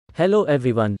Hello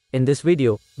everyone, in this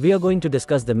video, we are going to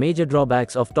discuss the major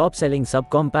drawbacks of top-selling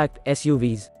subcompact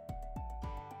SUVs.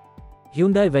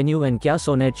 HyundaiVenue and Kia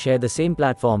Sonet share the same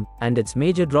platform, and its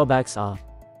major drawbacks are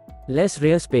less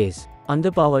rear space,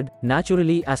 underpowered,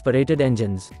 naturally aspirated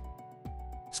engines.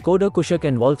 Skoda Kushaq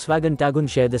and Volkswagen Taigun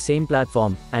share the same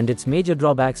platform, and its major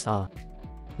drawbacks are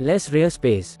less rear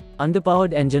space,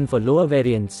 underpowered engine for lower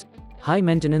variants, high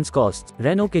maintenance costs.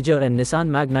 Renault Kiger and Nissan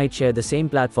Magnite share the same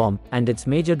platform, and its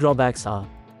major drawbacks are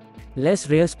less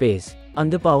rear space,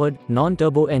 underpowered,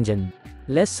 non-turbo engine,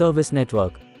 less service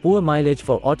network, poor mileage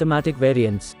for automatic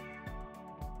variants.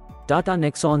 Tata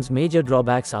Nexon's major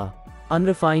drawbacks are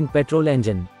unrefined petrol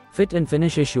engine, fit and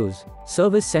finish issues,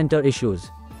 service center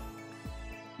issues.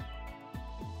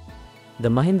 The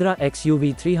Mahindra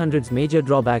XUV 300's major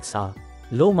drawbacks are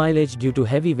low mileage due to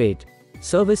heavy weight,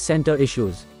 service center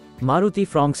issues. Maruti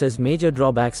Fronx's major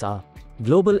drawbacks are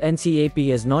global NCAP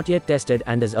is not yet tested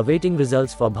and is awaiting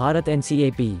results for Bharat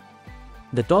NCAP.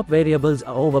 The top variables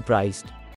are overpriced.